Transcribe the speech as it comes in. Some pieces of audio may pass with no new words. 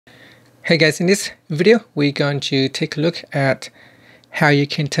Hey guys, in this video we're going to take a look at how you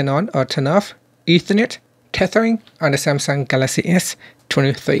can turn on or turn off Ethernet tethering on the Samsung Galaxy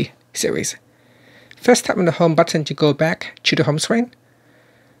S23 series. First, tap on the home button to go back to the home screen.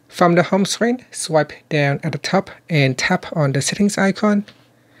 From the home screen, swipe down at the top and tap on the settings icon.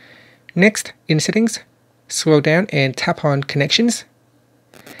 Next, in settings, scroll down and tap on connections.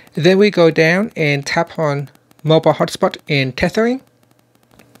 Then we go down and tap on mobile hotspot and tethering.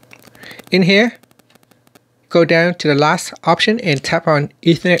 In here, go down to the last option and tap on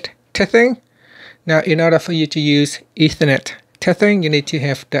Ethernet tethering. Now, in order for you to use Ethernet tethering, you need to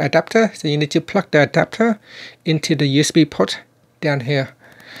have the adapter. So you need to plug the adapter into the USB port down here.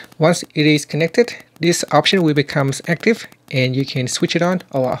 Once it is connected, this option will become active and you can switch it on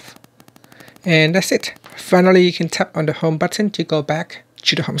or off. And that's it. Finally, you can tap on the home button to go back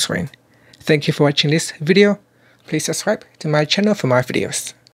to the home screen. Thank you for watching this video. Please subscribe to my channel for more videos.